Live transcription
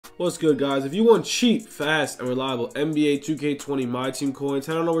What's good, guys? If you want cheap, fast, and reliable NBA 2K20 My Team coins,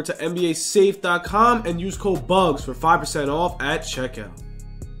 head on over to NBASafe.com and use code BUGS for 5% off at checkout.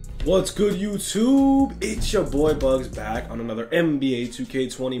 What's good, YouTube? It's your boy Bugs back on another NBA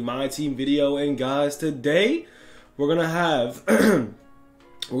 2K20 My Team video, and guys, today we're gonna have we're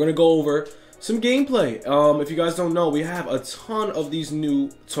gonna go over some gameplay. If you guys don't know, we have a ton of these new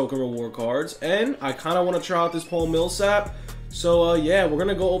token reward cards, and I kind of want to try out this Paul Millsap. So yeah, we're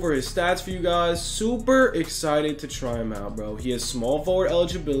gonna go over his stats for you guys. Super excited to try him out, bro. He has small forward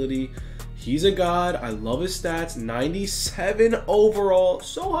eligibility. He's a god. I love his stats. 97 overall.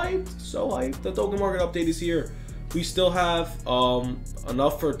 So hyped. So hyped. The token market update is here. We still have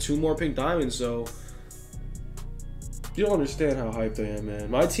enough for 2 more pink diamonds. So you don't understand how hyped I am, man.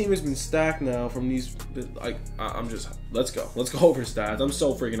 My team has been stacked now from these. I'm just. Let's go. Let's go over stats. I'm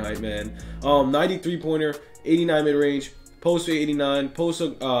so freaking hyped, man. 93 pointer, 89 mid range. Post 89, post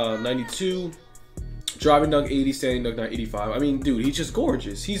 92, driving dunk 80, standing dunk 85. I mean, dude, he's just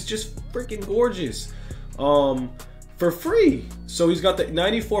gorgeous. He's just freaking gorgeous. For free. So he's got the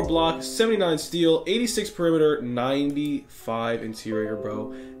 94 block, 79 steal, 86 perimeter, 95 interior,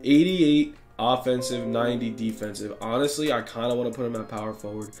 bro. 88 offensive, 90 defensive. Honestly, I kind of want to put him at power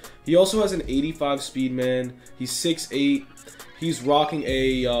forward. He also has an 85 speed, man. He's 6'8". He's rocking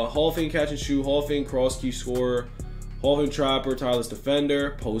a Hall of Fame catch and shoot, Hall of Fame cross key scorer, Hall of Fame trapper, tireless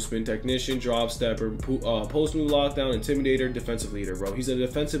defender, post spin technician, drop stepper, post move lockdown, intimidator, defensive leader, bro. He's a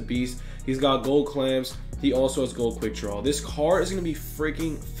defensive beast. He's got gold clamps. He also has gold quick draw. This card is going to be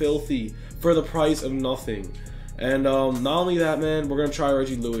freaking filthy for the price of nothing. And not only that, man, we're going to try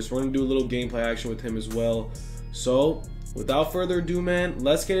Reggie Lewis. We're going to do a little gameplay action with him as well. So without further ado, man,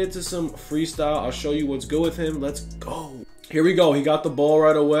 let's get into some freestyle. I'll show you what's good with him. Let's go. Here we go. He got the ball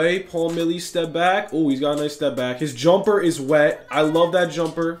right away. Paul Millie step back. Oh, he's got a nice step back. His jumper is wet. I love that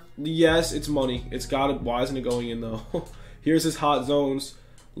jumper. Yes, it's money. It's got it. Why isn't it going in, though? Here's his hot zones.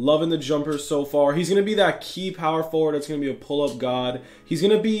 Loving the jumper so far. He's going to be that key power forward that's going to be a pull-up god. He's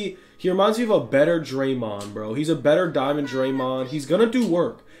going to be... He reminds me of a better Draymond, bro. He's a better diamond Draymond. He's going to do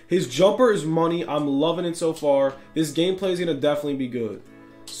work. His jumper is money. I'm loving it so far. This gameplay is going to definitely be good.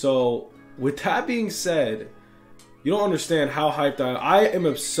 So, with that being said... You don't understand how hyped I am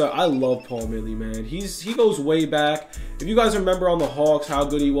upset. I love Paul Millie, man. He goes way back. If you guys remember on the Hawks how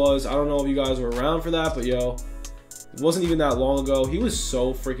good he was, I don't know if you guys were around for that, but yo, it wasn't even that long ago. He was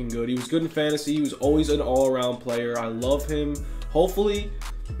so freaking good. He was good in fantasy. He was always an all-around player. I love him. Hopefully,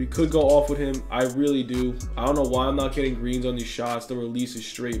 we could go off with him. I really do. I don't know why I'm not getting greens on these shots. The release is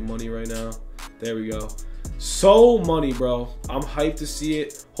straight money right now. There we go. So money, bro. I'm hyped to see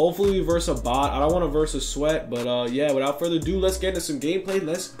it. Hopefully we verse a bot. I don't want to verse a sweat, but yeah, without further ado, let's get into some gameplay.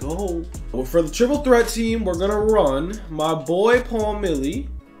 Let's go. Well, for the triple threat team, we're gonna run my boy Paul Millie,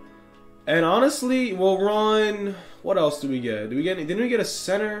 and honestly, we'll run. What else do we get? Didn't we get a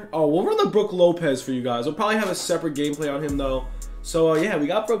center? Oh, we'll run the Brook Lopez for you guys. We'll probably have a separate gameplay on him though. So yeah, we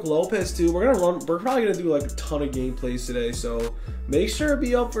got Brook Lopez too. We're probably gonna do like a ton of gameplays today. So make sure to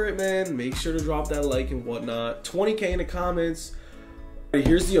be up for it, man. Make sure to drop that like and whatnot. 20K in the comments.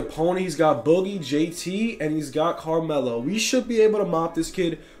 Here's the opponent. He's got Boogie, JT, and he's got Carmelo. We should be able to mop this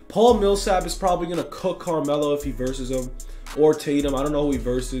kid. Paul Millsap is probably gonna cook Carmelo if he versus him, or Tatum. I don't know who he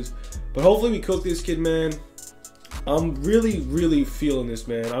versus, but hopefully we cook this kid, man. I'm really feeling this,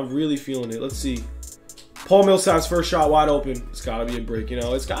 man. I'm really feeling it. Let's see. Paul Millsap's first shot wide open. It's gotta be a brick, you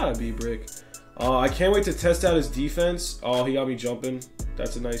know. It's gotta be a brick. I can't wait to test out his defense. Oh, he got me jumping.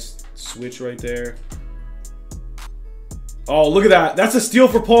 That's a nice switch right there. Oh, look at that. That's a steal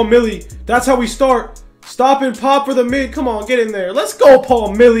for Paul Millie. That's how we start. Stop and pop for the mid. Come on, get in there. Let's go,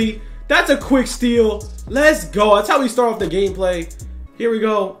 Paul Millie. That's a quick steal. Let's go. That's how we start off the gameplay. Here we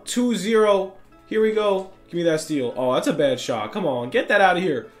go. 2-0. Here we go. Give me that steal. Oh, that's a bad shot. Come on. Get that out of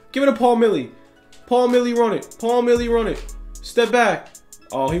here. Give it to Paul Millie. Paul Millie, run it. Paul Millie, run it. Step back.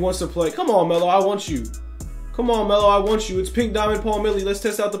 Oh, he wants to play. Come on, Melo. I want you. Come on, Melo. I want you. It's pink diamond Paul Millie. Let's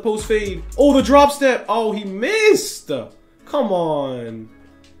test out the post fade. Oh, the drop step. Oh, he missed. Come on.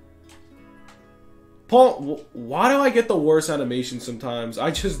 Paul, why do I get the worst animation sometimes?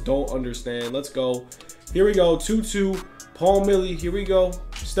 I just don't understand. Let's go. Here we go. 2-2. Paul Millie. Here we go.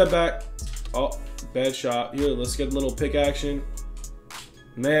 Step back. Oh, bad shot. Here, let's get a little pick action.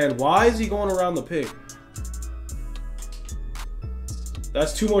 Man, why is he going around the pick?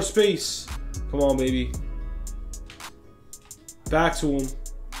 That's 2 more space. Come on, baby. Back to him.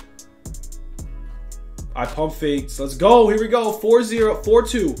 I pump fakes. Let's go. Here we go. 4-0.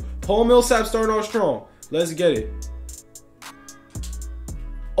 4-2. Paul Millsap starting off strong. Let's get it.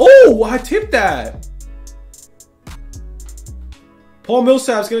 Oh, I tipped that. Paul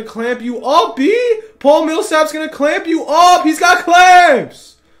Millsap's gonna clamp you up, B. Paul Millsap's gonna clamp you up. He's got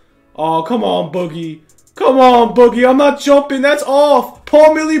clamps. Oh, come on, Boogie. Come on, Boogie. I'm not jumping. That's off.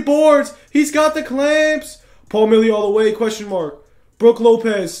 Paul Millie boards. He's got the clamps. Paul Millie all the way, question mark. Brook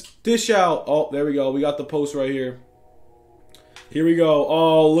Lopez, dish out. Oh, there we go. We got the post right here. Here we go.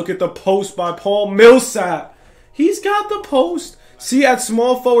 Oh, look at the post by Paul Millsap. He's got the post. See, at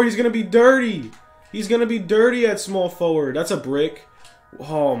small forward, he's going to be dirty. He's going to be dirty at small forward. That's a brick.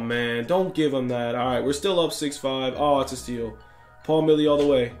 Oh, man. Don't give him that. All right, we're still up 6-5. Oh, it's a steal. Paul Millie all the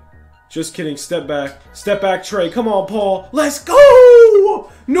way. Just kidding. Step back. Step back, Trey. Come on, Paul. Let's go!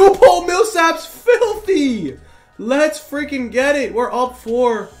 No, Paul Millsap's filthy. Let's freaking get it. We're up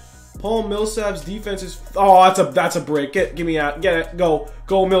 4. Paul Millsap's defense is... Oh, that's a break. Get me out. Get it. Go.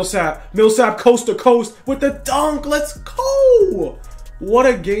 Go, Millsap. Millsap coast to coast with the dunk. Let's go. What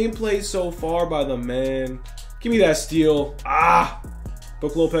a gameplay so far by the man. Give me that steal. Ah.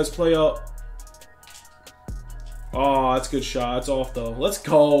 Brook Lopez play up. Oh, that's a good shot. It's off, though. Let's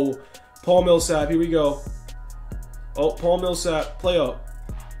go. Paul Millsap. Here we go. Oh, Paul Millsap. Play up.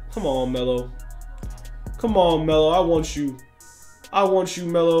 Come on, Melo. Come on, Melo. I want you. I want you,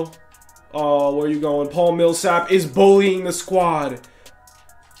 Melo. Oh, where are you going? Paul Millsap is bullying the squad.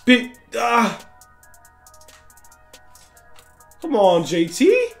 Big. Come on,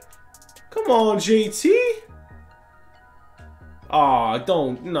 JT. Come on, JT. Ah,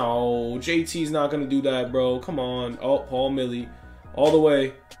 don't. No. JT's not going to do that, bro. Come on. Oh, Paul Millie. All the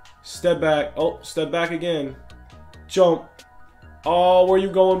way. Step back. Oh, step back again. Jump. Oh, where you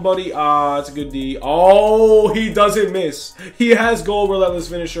going, buddy? Ah, it's a good D. Oh, he doesn't miss. He has goal relentless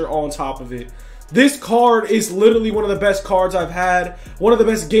finisher on top of it. This card is literally one of the best cards I've had. One of the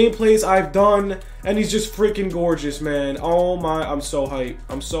best gameplays I've done. And he's just freaking gorgeous, man. Oh my, I'm so hyped.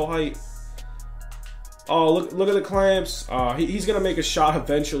 I'm so hyped. Oh, look at the clamps. He's going to make a shot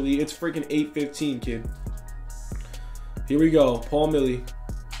eventually. It's freaking 8-15, kid. Here we go. Paul Millie.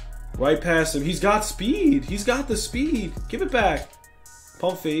 Right past him. He's got speed. He's got the speed. Give it back.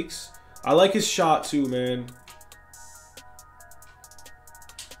 Pump fakes. I like his shot too, man.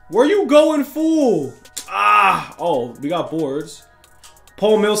 Where you going, fool? Ah. Oh, we got boards.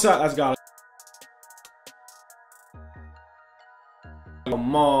 Paul Millsap. That's got it.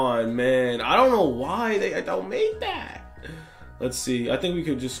 Come on, man. I don't know why they don't make that. Let's see. I think we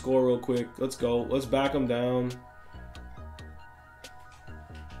could just score real quick. Let's go. Let's back them down.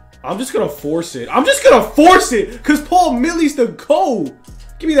 I'm just going to force it. I'm just going to force it because Paul Millie's the GOAT.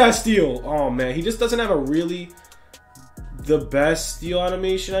 Give me that steal. Oh, man. He just doesn't have a really the best steal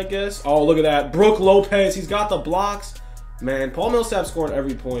animation, I guess. Oh, look at that. Brook Lopez. He's got the blocks. Man, Paul Millsap scoring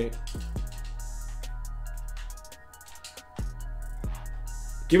every point.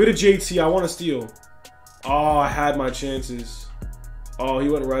 Give it to JT. I want to steal. Oh, I had my chances. Oh, he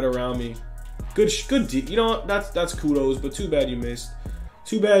went right around me. Good D. You know what? That's kudos, but too bad you missed.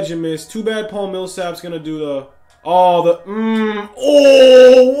 Too bad you missed. Too bad Paul Millsap's gonna do the... Oh,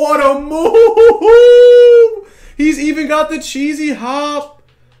 oh, what a move! He's even got the cheesy hop.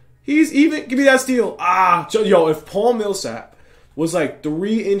 He's even... Give me that steal. Ah, yo, if Paul Millsap was like 2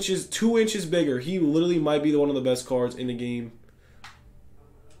 inches bigger, he literally might be one of the best cards in the game.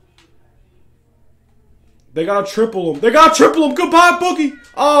 They gotta triple him. They gotta triple him. Goodbye, Boogie.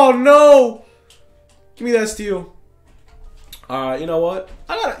 Oh, no. Give me that steal. You know what?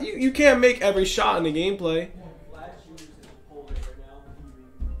 You can't make every shot in the gameplay.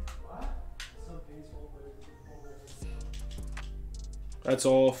 That's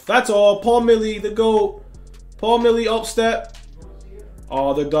all. That's all. Paul Millie, the GOAT. Paul Millie, up step.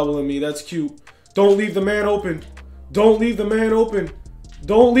 Oh, they're doubling me. That's cute. Don't leave the man open. Don't leave the man open.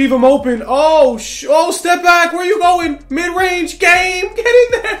 Don't leave him open. Oh, step back. Where you going? Mid-range game. Get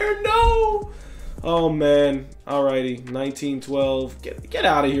in there. No. Oh, man. Alrighty. 19-12. Get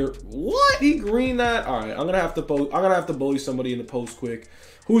out of here. What? He greened that? Alright. I'm gonna have to bully somebody in the post quick.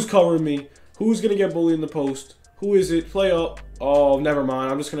 Who's covering me? Who's gonna get bullied in the post? Who is it? Play up. Oh, never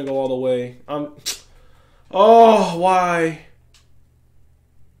mind. I'm just gonna go all the way. Oh, why?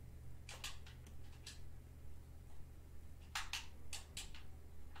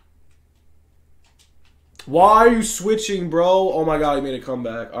 Why are you switching, bro? Oh my god, he made a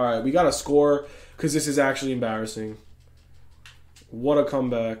comeback. Alright, we gotta score. Because this is actually embarrassing. What a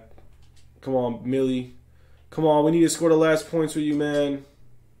comeback. Come on, Millie. Come on, we need to score the last points with you, man.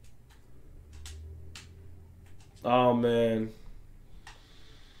 Oh, man.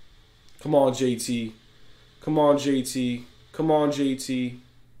 Come on, JT. Come on, JT. Come on, JT.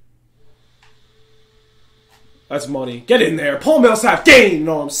 That's money. Get in there. Paul Millsap game, you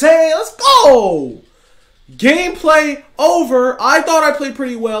know what I'm saying? Let's go. Gameplay over. I thought I played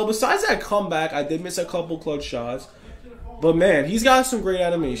pretty well. Besides that comeback, I did miss a couple clutch shots. But, man, he's got some great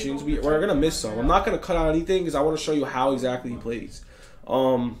animations. We're going to miss some. I'm not going to cut out anything because I want to show you how exactly he plays.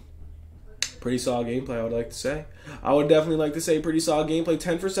 Pretty solid gameplay, I would like to say. I would definitely like to say pretty solid gameplay.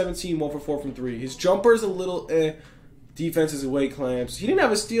 10 for 17, 1 for 4 from 3. His jumper is a little Defense is away clamps. He didn't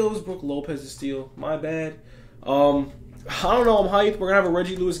have a steal. It was Brook Lopez's steal. My bad. I don't know. I'm hyped. We're going to have a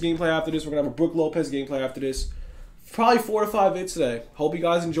Reggie Lewis gameplay after this. We're going to have a Brook Lopez gameplay after this. Probably 4 to 5 hits today. Hope you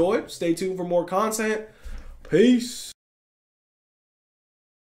guys enjoyed. Stay tuned for more content. Peace.